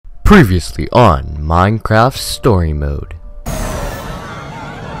Previously on Minecraft Story Mode.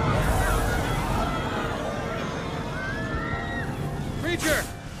 Creature!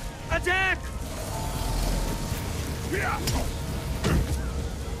 Attack!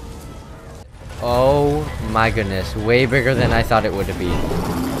 Oh my goodness, way bigger than I thought it would be.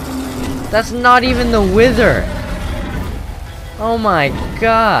 That's not even the Wither! Oh my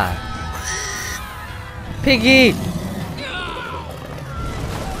god! Piggy!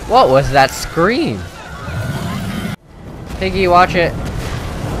 What was that scream? Piggy, watch it.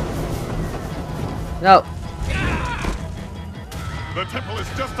 No. The temple is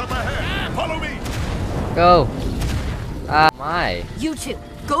just up ahead. Follow me. Go. My. You two,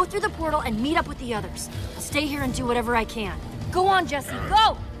 go through the portal and meet up with the others. I'll stay here and do whatever I can. Go on, Jesse,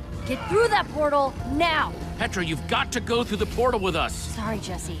 go! Get through that portal now! Petra, you've got to go through the portal with us. Sorry,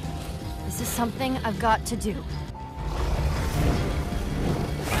 Jesse. This is something I've got to do.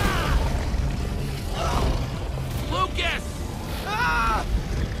 Lucas! Ah!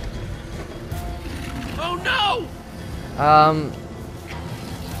 Oh no!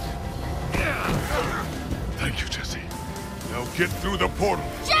 Thank you, Jesse. Now get through the portal.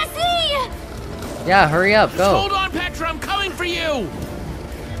 Jesse! Yeah, hurry up, go. Hold on, Petra, I'm coming for you!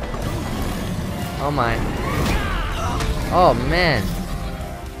 Oh my. Oh man.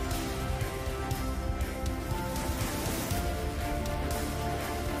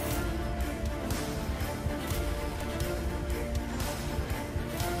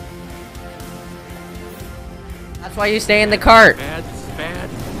 That's why you stay in the cart. Bad, this is bad.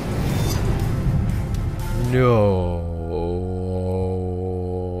 No.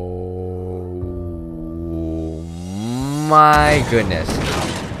 My goodness.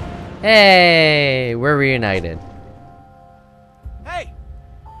 Hey, we're reunited. Hey!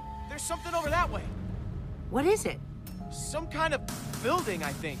 There's something over that way. What is it? Some kind of building,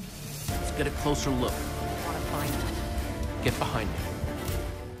 I think. Let's get a closer look. I want to find it. Get behind me.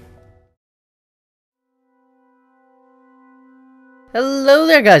 Hello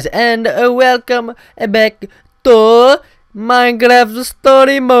there guys, and welcome back to Minecraft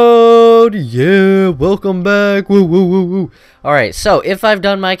Story Mode. Yeah, welcome back. Woo woo woo woo. Alright, so if I've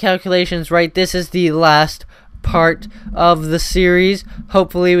done my calculations right, this is the last part of the series.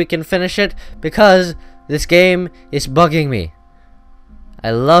 Hopefully we can finish it, because this game is bugging me.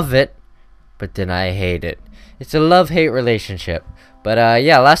 I love it, but then I hate it. It's a love-hate relationship. But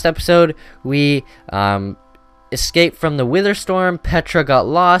yeah, last episode we escaped from the Wither Storm. Petra got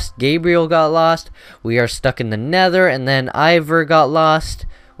lost, Gabriel got lost, we are stuck in the Nether, and then Ivor got lost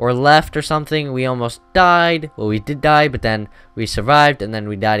or left or something. We almost died. Well, we did die, but then we survived, and then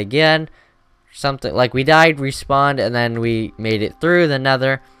we died again. Something like we died, respawned, and then we made it through the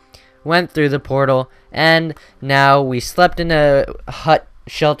Nether, went through the portal, and now we slept in a hut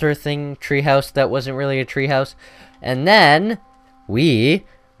shelter thing, treehouse that wasn't really a treehouse, and then we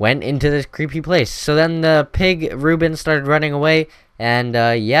went into this creepy place. So then the pig Reuben started running away, and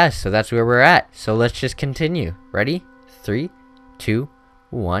yeah, so that's where we're at. So let's just continue. Ready? 3, 2,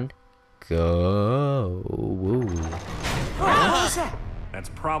 1, go. Woo. That's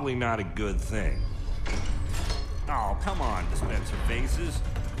probably not a good thing. Oh, come on, dispenser faces.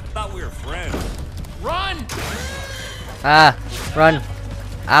 Thought we were friends. Run! Ah, run.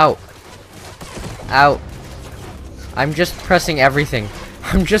 Ow. Ow. I'm just pressing everything.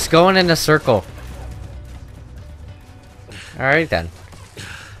 I'm just going in a circle. Alright then.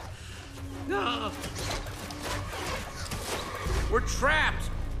 We're trapped!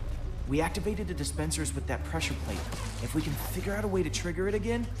 We activated the dispensers with that pressure plate. If we can figure out a way to trigger it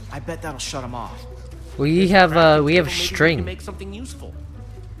again, I bet that'll shut them off. We have Maybe we can string. make something useful.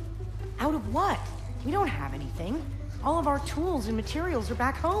 Out of what? We don't have anything. All of our tools and materials are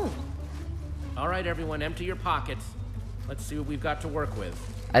back home. All right, everyone, empty your pockets. Let's see what we've got to work with.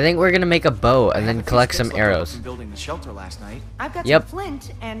 I think we're gonna make a bow and I have then a few collect sticks some left over arrows. from building the shelter last night. I've got Yep. some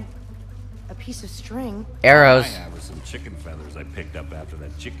flint and a piece of string. Arrows. I have some chicken feathers I picked up after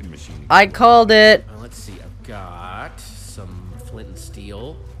that chicken machine. I called it. Let's see, I've got some flint and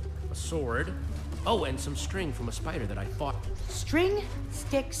steel, a sword, oh, and some string from a spider that I fought. String,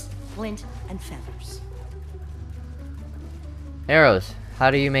 sticks, flint, and feathers. Arrows.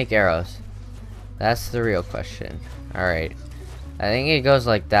 How do you make arrows? That's the real question. Alright. I think it goes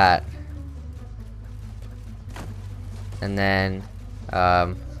like that. And then,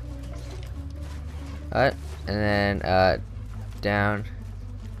 what? And then, down.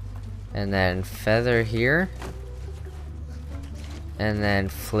 And then feather here. And then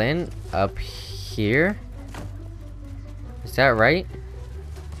flint up here. Is that right?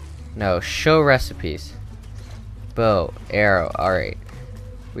 No, show recipes. Bow, arrow, alright.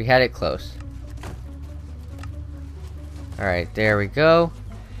 We had it close. Alright, there we go.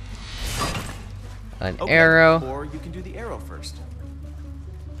 An arrow. Or you can do the arrow first.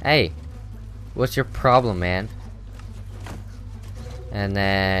 Hey, what's your problem, man? And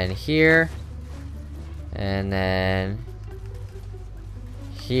then here. And then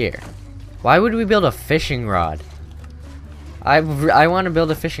here. Why would we build a fishing rod? I want to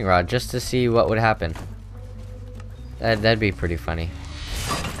build a fishing rod just to see what would happen. That'd be pretty funny.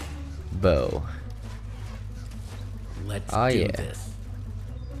 Bow. Let's Oh, do yeah. this.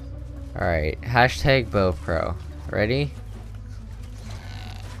 Alright, hashtag bow pro. Ready?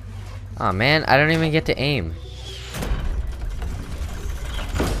 Aw, man, I don't even get to aim.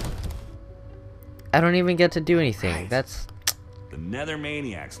 I don't even get to do anything. Right. That's... The Nether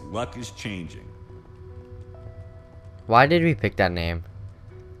Maniac's luck is changing. Why did we pick that name?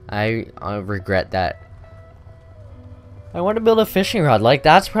 I regret that. I want to build a fishing rod. Like,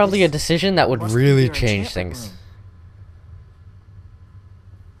 that's probably a decision that would Must be really your change enchantment things. room.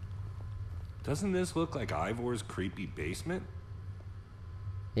 Doesn't this look like Ivor's creepy basement?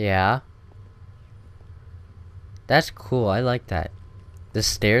 Yeah. That's cool. I like that. The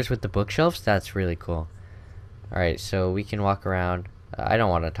stairs with the bookshelves, that's really cool. Alright, so we can walk around. I don't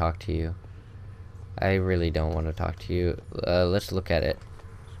want to talk to you. I really don't want to talk to you. Let's look at it.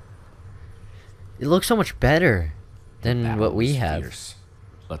 It looks so much better than Battle what we was have. fierce,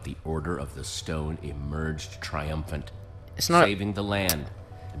 but the Order of the Stone emerged triumphant, It's not... saving the land.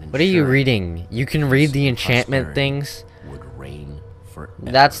 And What are you ensuring reading? You can read the peace and enchantment prosperity things? Would reign forever.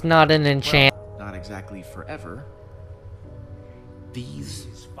 That's not an enchant. Not exactly forever.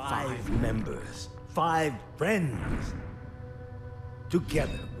 These 5 members, 5 friends.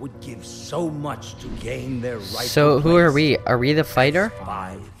 Together would give so much to gain their rightful So who are place. we? Are we the fighter?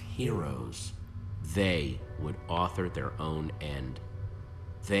 5 heroes. They would author their own end.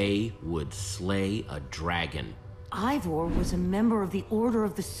 They would slay a dragon. Ivor was a member of the Order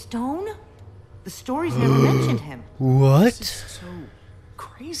of the Stone? The stories never mentioned him. What? So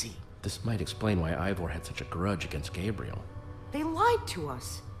crazy. This might explain why Ivor had such a grudge against Gabriel. They lied to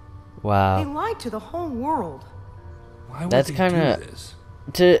us. They Wow. lied to the whole world. Why would That's they kinda- do this?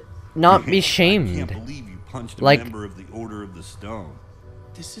 To not be I can't shamed. believe you punched a Like- member of the Order of the Stone.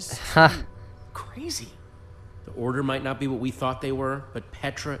 This is Ha. so crazy. The Order might not be what we thought they were, but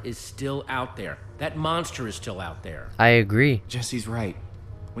Petra is still out there. That monster is still out there. I agree. Jesse's right.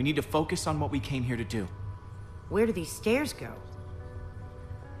 We need to focus on what we came here to do. Where do these stairs go?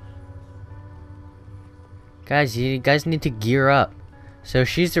 Guys, you guys need to gear up. So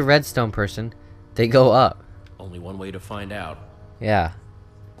she's the redstone person. They go up. Only one way to find out. Yeah.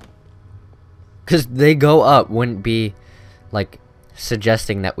 Because they go up wouldn't be, like,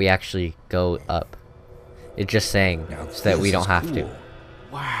 suggesting that we actually go up. It's just saying so that we This don't is have to. cool.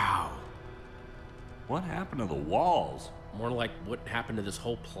 Wow. What happened to the walls? More like what happened to this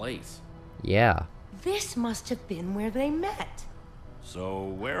whole place. Yeah. This must have been where they met. So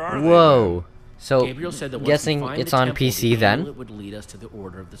where are they? Whoa. So, Gabriel said that once guessing we find it's the on temple, PC the then? amulet would lead us to the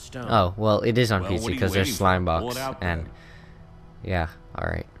Order of the Stone. Oh, well, it is on Well, PC what are you because there's waiting for? slime Pull box it out and then. yeah,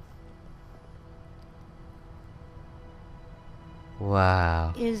 alright.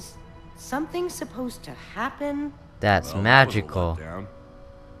 Wow. Is something supposed to happen? That's Well, that was a magical. letdown.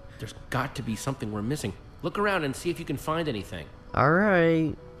 There's got to be something we're missing. Look around and see if you can find anything.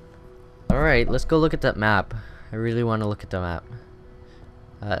 Alright. Alright, let's go look at that map. I really want to look at the map.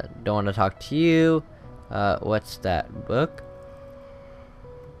 Don't want to talk to you. What's that? Book?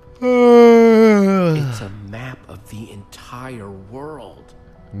 It's a map of the entire world.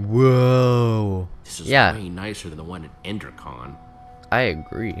 Whoa. This is Yeah. way nicer than the one at Endercon. I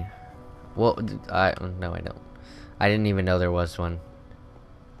agree. Well, no, I don't. I didn't even know there was one.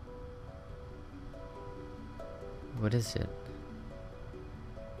 What is it?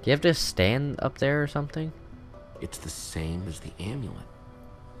 Do you have to stand up there or something? It's the same as the amulet.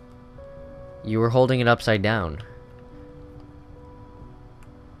 You were holding it upside down.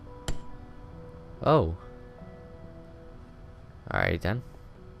 Oh. Alright then.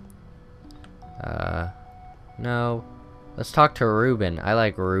 No. Let's talk to Ruben. I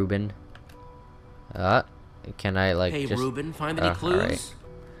like Ruben. Can I like Hey, just... Ruben, find any alright. clues?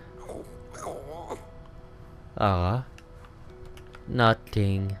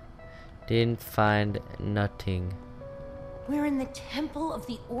 Nothing. Didn't find nothing. We're in the Temple of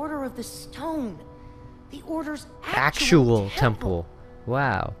the Order of the Stone. The Order's Actual temple.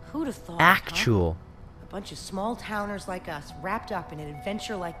 Wow. Who'd have thought? Actual. Huh? A bunch of small towners like us wrapped up in an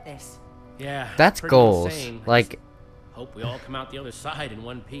adventure like this. Yeah. That's pretty goals. insane. I Like, just hope we all come out the other side in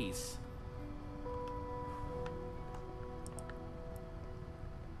one piece.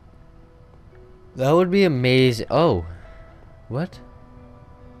 That would be amazing. Oh. What?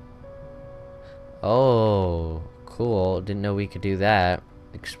 Oh, cool. Didn't know we could do that.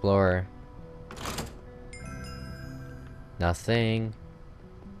 Explorer. Nothing.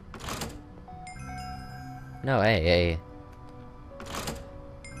 No, hey.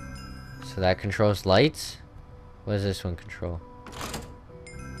 So that controls lights? What does this one control?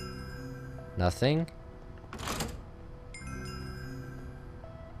 Nothing?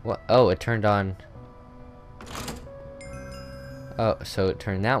 What? Oh, it turned on. Oh, so it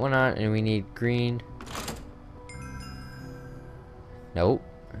turned that one on, and we need green. Nope.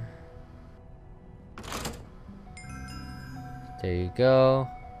 There you go.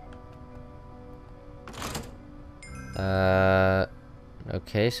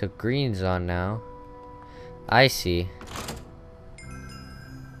 Okay, so green's on now. I see.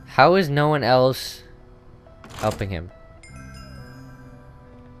 How is no one else helping him?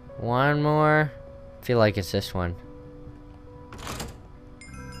 One more. I feel like it's this one.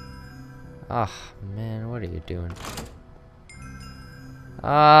 Oh, man, what are you doing?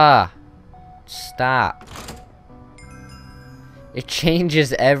 Ah! Stop. It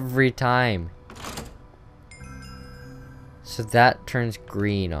changes every time. So that turns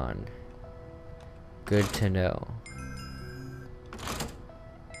green on. Good to know.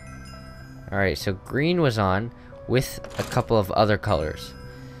 Alright, so green was on with a couple of other colors.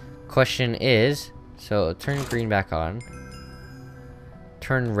 Question is, so turn green back on.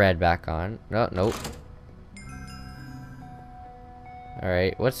 Turn red back on. No, nope.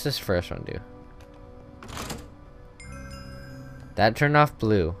 Alright, what's this first one do? That turned off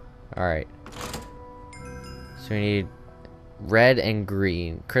blue. Alright. So we need red and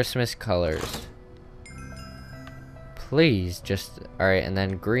green. Christmas colors. Please, just... Alright, and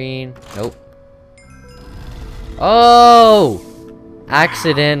then green. Nope. Oh!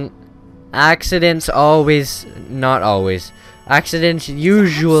 Accident. Accidents always... Not always. Accidents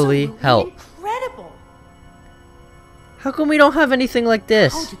usually help. Incredible. How come we don't have anything like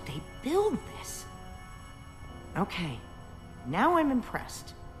this? How did they build this? Okay, now I'm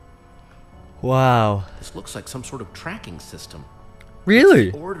impressed. Wow. This looks like some sort of tracking system.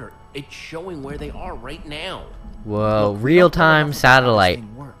 Really? Order. It's showing where they are right now. Whoa, Look, we don't know real-time enough about how this satellite.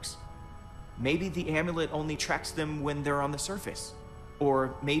 thing works. Maybe the amulet only tracks them when they're on the surface.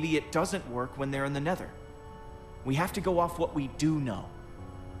 Or maybe it doesn't work when they're in the nether. We have to go off what we do know.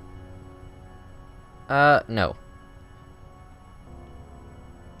 No.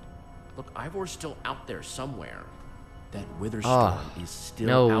 Look, Ivor's still out there somewhere. That Witherstone is still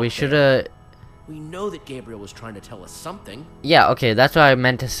out No, we there. shoulda... We know that Gabriel was trying to tell us something. Yeah, okay, that's what I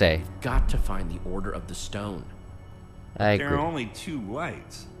meant to say. Got to find the Order of the Stone. I There agree. are only 2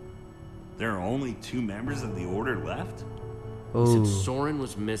 lights. There are only 2 members of the Order left? Ooh. Since Soren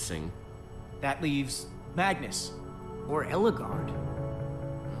was missing, That leaves Magnus. Or Ellegard.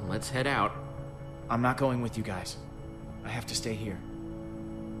 let's head out. I'm not going with you guys. I have to stay here.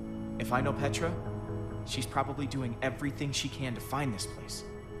 If I know Petra, she's probably doing everything she can to find this place.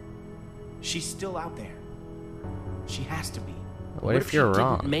 She's still out there. She has to be. What if you're she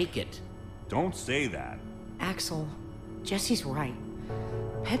wrong? didn't make it? Don't say that. Axel, Jesse's right.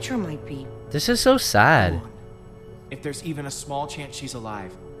 Petra might be... This is so sad. Hold on. If there's even a small chance she's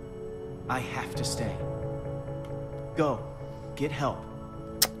alive, I have to stay. Go. Get help.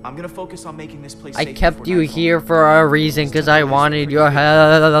 I'm gonna focus on making this place I safe kept before you nightfall. here for a reason because I wanted your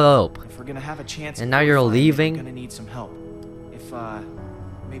help. If we're gonna have a chance, And at now you're fortifying it, leaving? We're gonna need some help. If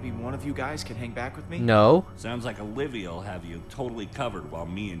maybe one of you guys could hang back with me. No. Sounds like Olivia will have you totally covered while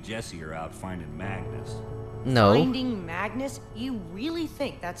me and Jesse are out finding Magnus. No. Finding Magnus? You really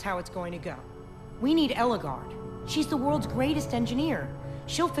think that's how it's going to go? We need Ellegard. She's the world's greatest engineer.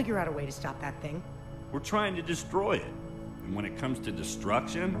 She'll figure out a way to stop that thing. We're trying to destroy it. And when it comes to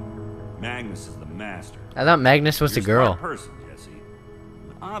destruction, Magnus is the master. I thought Magnus was You're a girl. smart person, Jesse.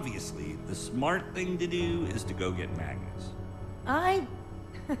 Obviously, the smart thing to do is to go get Magnus. I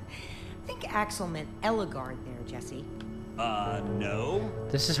think Axel meant Ellegard there, Jesse. No.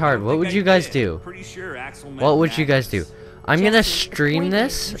 This is hard. I What think would I you guys did. do? Pretty sure Axel meant What would you guys do? Magnus. I'm gonna Jesse, the stream point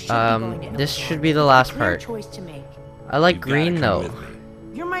this. is, you should be going to This Ellegard. should be the last Clear part. choice to make. I like You've gotta green come though. with me.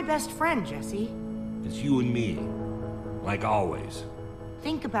 You're my best friend, Jesse. It's you and me. Like always.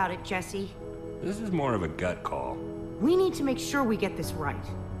 Think about it, Jesse. This is more of a gut call. We need to make sure we get this right.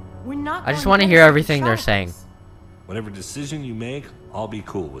 We're not. I just want to hear everything they're saying. Whatever decision you make, I'll be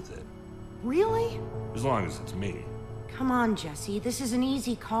cool with it. Really? As long as it's me. Come on, Jesse. This is an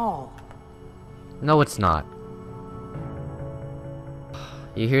easy call. No, it's not.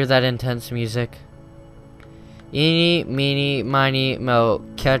 You hear that intense music? Eeny, meeny, miny, mo.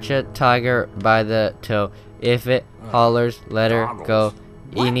 Catch a tiger by the toe. If it hollers, let her go.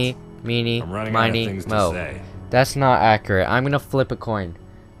 Eeny, meeny, I'm running out of miny, things to mo. say. That's not accurate. I'm gonna flip a coin.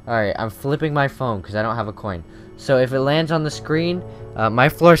 Alright, I'm flipping my phone because I don't have a coin. So if it lands on the screen, my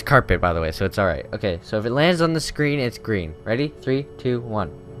floor's carpet, by the way, so it's alright. Okay, so if it lands on the screen, it's green. Ready? 3, 2, 1.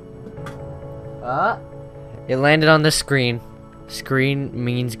 It landed on the screen. Screen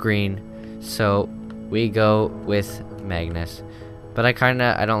means green. So we go with Magnus. But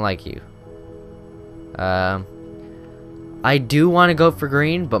I don't like you. I do want to go for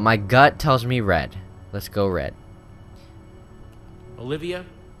green, but my gut tells me red. Let's go red. Olivia,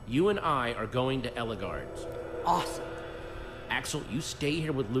 you and I are going to Eligard's. Awesome. Axel, you stay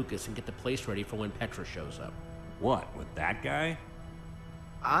here with Lucas and get the place ready for when Petra shows up. What, with that guy?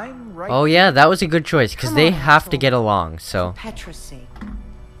 I'm right. Oh yeah, that was a good choice because Come they on, have to Axel. get along. So Petra's sake.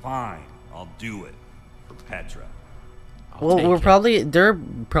 Fine, I'll do it. For Petra. I'll take it. they're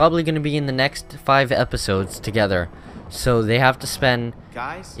probably going to be in the next 5 episodes together. So they have to spend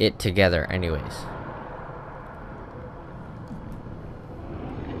Guys, it together anyways.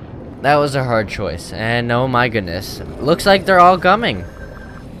 That was a hard choice. And oh my goodness. Looks like they're all coming.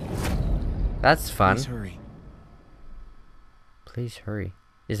 That's fun. please hurry. Please hurry.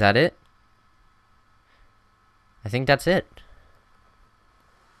 Is that it? I think that's it.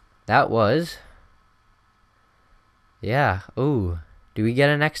 That was... Yeah. Ooh. Do we get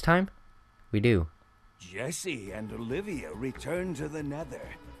it next time? We do. Jesse and Olivia return to the Nether,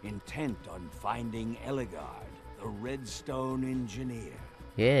 intent on finding Eligard, the Redstone engineer,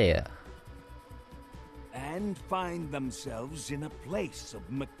 Yeah. and find themselves in a place of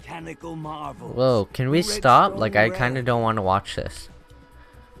mechanical marvels. Whoa, can we stop? Like, I kind of don't want to watch this.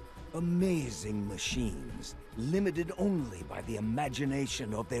 Amazing machines, limited only by the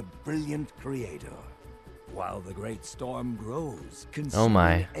imagination of their brilliant creator. While the great storm grows, consuming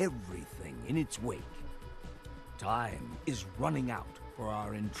my. everything in its wake. Time is running out for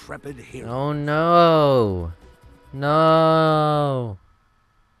our intrepid hero. Oh no. No.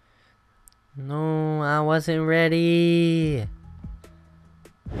 No, I wasn't ready.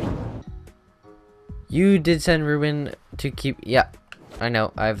 You did send Ruben to keep... Yeah, I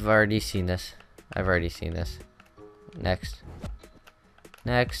know. I've already seen this. Next.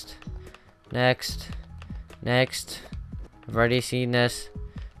 Next. I've already seen this.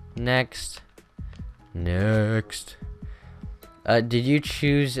 Next. Did you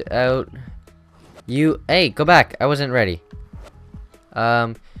choose out... Hey, go back. I wasn't ready.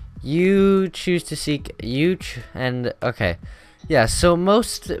 You choose to seek... Okay. Yeah, so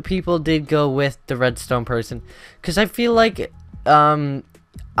most people did go with the redstone person. Because I feel like,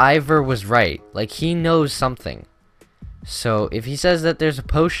 Ivor was right. Like, he knows something. So, if he says that there's a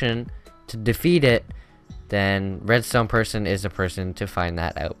potion to defeat it, then redstone person is a person to find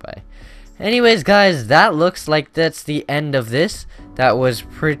that out by. Anyways, guys, that looks like that's the end of this. That was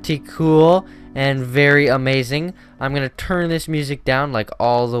pretty cool and very amazing. I'm gonna turn this music down like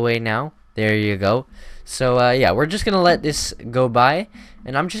all the way now. There you go. So yeah, we're just gonna let this go by,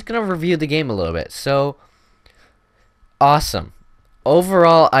 and I'm just gonna review the game a little bit. So awesome.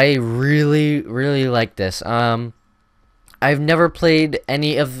 Overall, I really like this. I've never played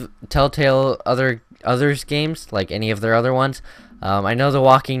any of Telltale others games, like any of their other ones. I know the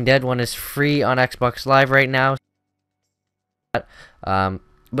Walking Dead one is free on Xbox Live right now.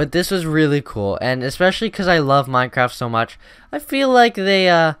 But this was really cool, and especially because I love Minecraft so much, I feel like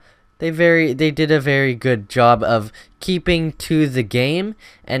they did a very good job of keeping to the game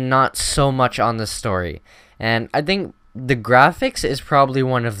and not so much on the story. And I think the graphics is probably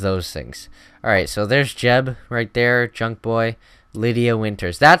one of those things. Alright, so there's Jeb right there, Junk Boy, Lydia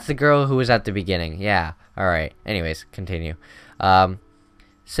Winters. That's the girl who was at the beginning. Yeah, alright. Anyways, continue. So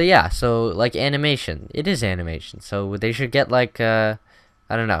yeah, so like animation. It is animation. So they should get like, I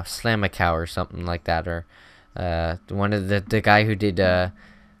don't know, Slam a Cow or something like that. Or one of the guy who did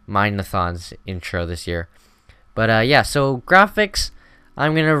Mine-a-thon's intro this year. But yeah, so graphics,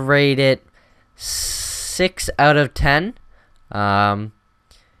 I'm going to rate it 6 out of 10.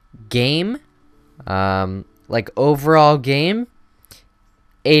 Game, like overall game,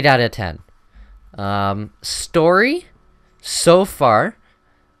 8 out of 10. Story, so far,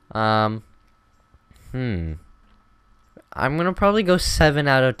 I'm gonna probably go 7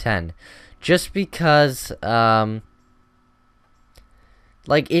 out of 10, just because,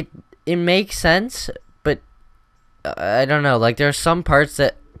 like, it makes sense, but, I don't know, like, there are some parts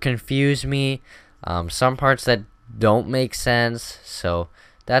that confuse me, some parts that don't make sense, so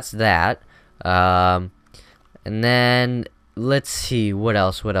that's that. And then let's see what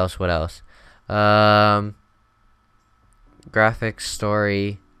else. graphics,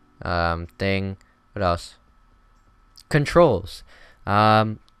 story, thing. What else? Controls.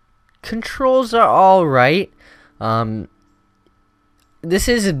 Controls are alright. This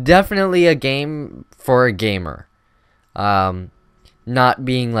is definitely a game for a gamer. Not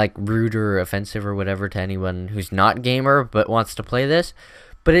being like rude or offensive or whatever to anyone who's not gamer but wants to play this.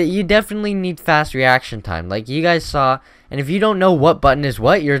 But you definitely need fast reaction time, like you guys saw. And if you don't know what button is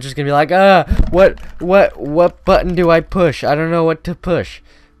what, you're just gonna be like, what button do I push? I don't know what to push,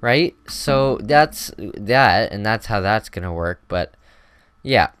 right? So that's that, and that's how that's gonna work. But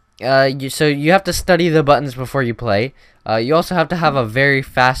yeah, so you have to study the buttons before you play. You also have to have a very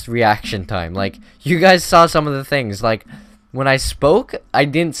fast reaction time. Like you guys saw some of the things. Like when I spoke, I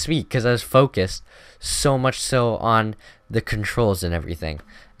didn't speak because I was focused so much so on the controls and everything.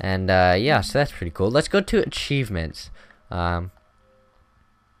 And yeah, so that's pretty cool. Let's go to achievements.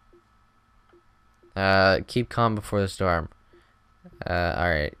 Keep calm before the storm.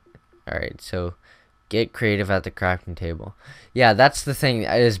 Alright, so get creative at the crafting table. Yeah, that's the thing,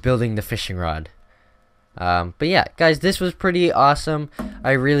 is building the fishing rod. But yeah, guys, this was pretty awesome.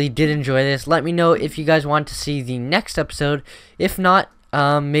 I really did enjoy this. Let me know if you guys want to see the next episode. If not,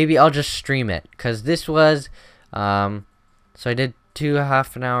 maybe I'll just stream it, because this was so I did 2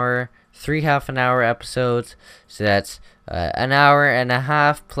 half-an-hour, 3 half-an-hour episodes, so that's an hour and a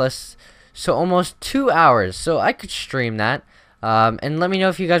half plus, so almost 2 hours. So I could stream that. And let me know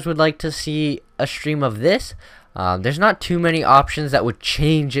if you guys would like to see a stream of this. There's not too many options that would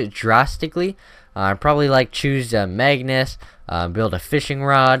change it drastically. Probably like choose a Magnus, build a fishing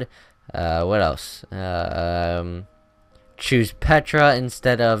rod. What else? Choose Petra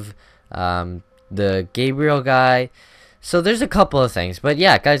instead of the Gabriel guy. So there's a couple of things. But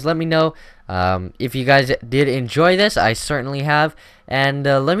yeah, guys, let me know if you guys did enjoy this. I certainly have. And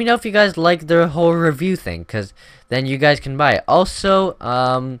let me know if you guys like the whole review thing, because then you guys can buy it.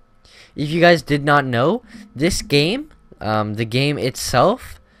 Also, if you guys did not know, this game, the game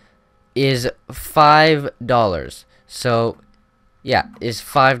itself, is $5. So yeah, is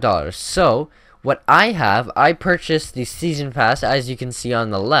 $5. So what I have, I purchased the season pass, as you can see on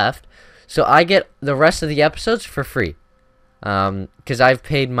the left, so I get the rest of the episodes for free, because I've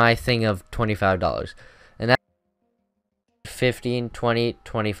paid my thing of $25, and that's 15, 20,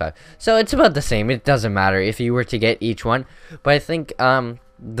 25. So it's about the same. It doesn't matter if you were to get each one, but I think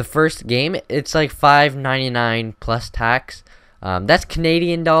the first game, it's like $5.99 plus tax. That's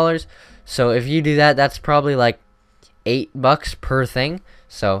Canadian dollars. So if you do that, that's probably like $8 per thing.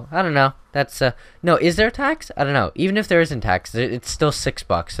 So I don't know. That's no, is there tax? I don't know. Even if there isn't tax, it's still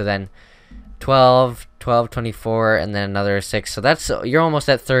 $6. So then 12, 24, and then another 6. So that's, you're almost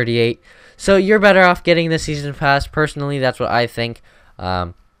at 38. So you're better off getting the season pass. Personally, that's what I think.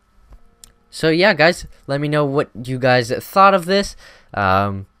 So yeah, guys, let me know what you guys thought of this.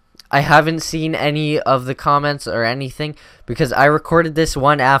 I haven't seen any of the comments or anything because I recorded this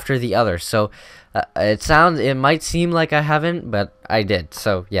one after the other. So it might seem like I haven't, but I did.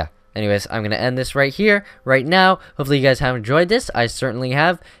 So yeah. Anyways, I'm going to end this right here, right now. Hopefully you guys have enjoyed this. I certainly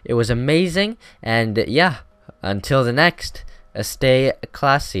have. It was amazing. And yeah, until the next, stay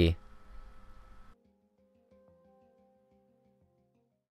classy.